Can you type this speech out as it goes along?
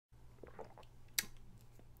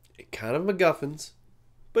kind of MacGuffins,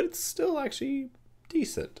 but it's still actually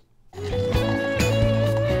decent.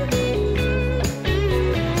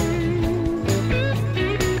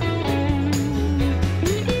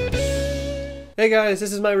 Hey guys,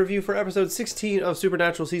 this is my review for episode 16 of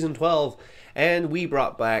Supernatural Season 12, and we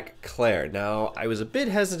brought back Claire. Now, I was a bit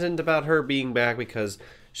hesitant about her being back because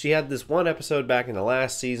she had this one episode back in the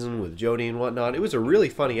last season with Jodie and whatnot. It was a really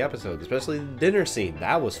funny episode, especially the dinner scene.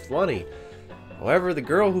 That was funny. However, the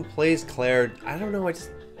girl who plays Claire, I don't know,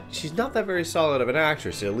 she's not that very solid of an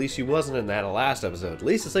actress. At least she wasn't in that last episode. At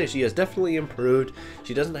least to say, she has definitely improved.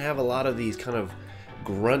 She doesn't have a lot of these kind of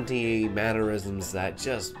grunty mannerisms that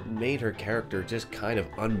just made her character just kind of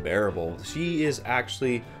unbearable. She is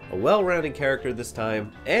actually a well-rounded character this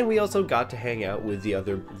time, and we also got to hang out with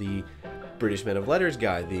the British Men of Letters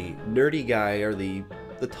guy, the nerdy guy, or the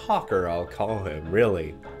talker, I'll call him,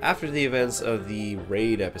 really. After the events of the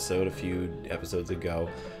raid episode a few episodes ago,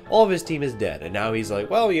 all of his team is dead, and now he's like,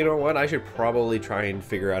 well, you know what, I should probably try and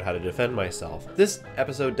figure out how to defend myself. This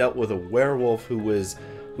episode dealt with a werewolf who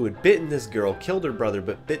had bitten this girl, killed her brother,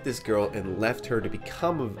 but bit this girl and left her to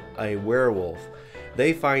become a werewolf.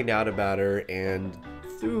 They find out about her, and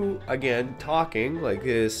through, again, talking, like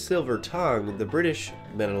his silver tongue, the British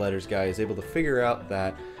Men of Letters guy is able to figure out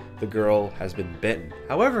that the girl has been bitten.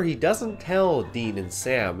 However, he doesn't tell Dean and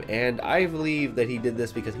Sam, and I believe that he did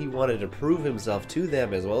this because he wanted to prove himself to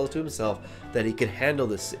them as well as to himself that he could handle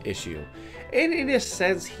this issue. And in a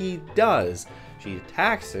sense, he does. She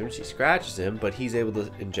attacks him, she scratches him, but he's able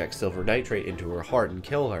to inject silver nitrate into her heart and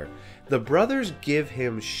kill her. The brothers give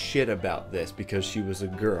him shit about this because she was a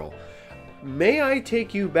girl. May I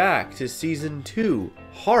take you back to season 2,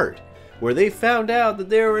 Heart, where they found out that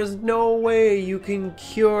there is no way you can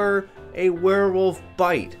cure a werewolf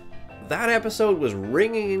bite. That episode was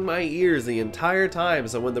ringing in my ears the entire time,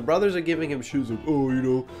 so when the brothers are giving him shit, like, oh, you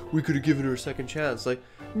know, we could have given her a second chance, like,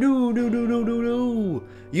 no.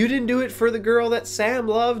 You didn't do it for the girl that Sam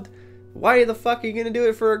loved. Why the fuck are you gonna do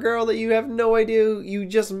it for a girl that you have no idea you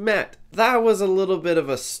just met? That was a little bit of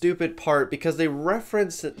a stupid part because they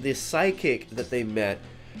referenced the psychic that they met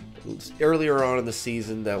earlier on in the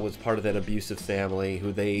season that was part of that abusive family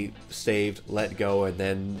who they saved, let go, and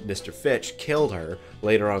then Mr. Fitch killed her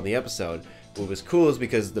later on in the episode. What was cool is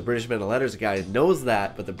because the British Men of Letters guy knows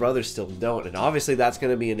that, but the brothers still don't, and obviously that's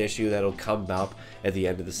going to be an issue that'll come up at the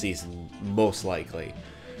end of the season, most likely.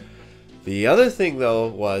 The other thing, though,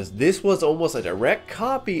 was this was almost a direct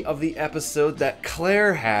copy of the episode that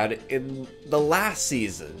Claire had in the last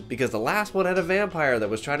season, because the last one had a vampire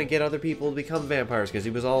that was trying to get other people to become vampires because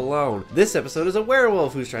he was all alone. This episode is a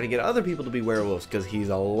werewolf who's trying to get other people to be werewolves because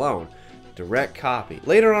he's all alone. Direct copy.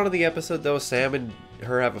 Later on in the episode, though, Sam and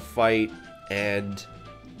her have a fight, and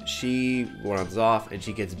she runs off and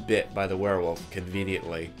she gets bit by the werewolf,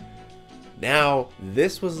 conveniently. Now,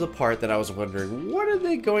 this was the part that I was wondering, what are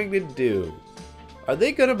they going to do? Are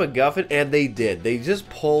they going to MacGuffin? And they did. They just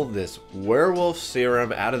pulled this werewolf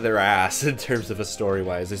serum out of their ass in terms of a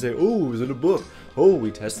story-wise. They say, oh, it was in a book. Oh, we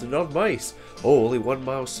tested it on mice. Oh, only one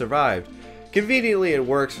mouse survived. Conveniently, it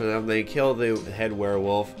works for them. They kill the head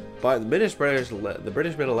werewolf. But the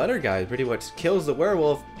British Men of Letters guy pretty much kills the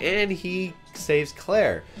werewolf, and he saves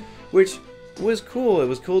Claire, which was cool. It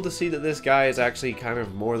was cool to see that this guy is actually kind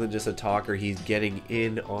of more than just a talker. He's getting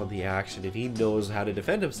in on the action, and he knows how to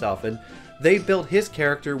defend himself. And they built his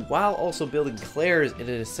character while also building Claire's in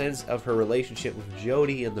a sense of her relationship with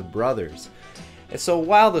Jodie and the brothers. And so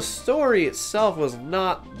while the story itself was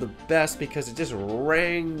not the best because it just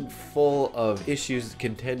rang full of issues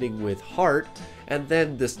contending with Heart, and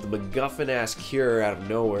then the MacGuffin-ass cure out of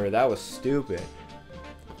nowhere, that was stupid.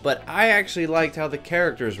 But I actually liked how the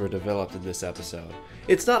characters were developed in this episode.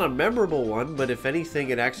 It's not a memorable one, but if anything,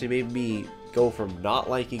 it actually made me go from not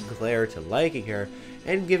liking Claire to liking her,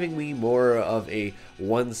 and giving me more of a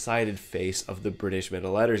one-sided face of the British Men of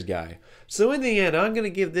Letters guy. So in the end, I'm going to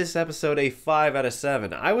give this episode a 5 out of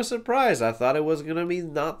 7. I was surprised. I thought it was going to be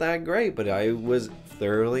not that great, but I was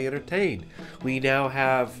thoroughly entertained. We now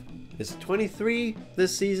have, is it 23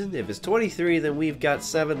 this season? If it's 23, then we've got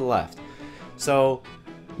 7 left. So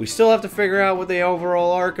we still have to figure out what the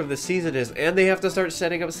overall arc of the season is, and they have to start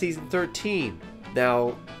setting up season 13.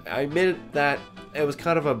 Now, I admit that it was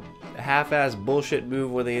kind of a half-ass bullshit move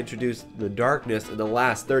when they introduced the darkness in the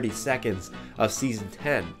last 30 seconds of season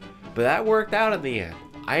 10, but that worked out in the end.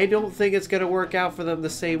 I don't think it's going to work out for them the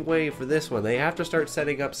same way for this one. They have to start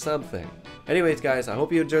setting up something. Anyways, guys, I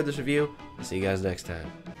hope you enjoyed this review. I'll see you guys next time.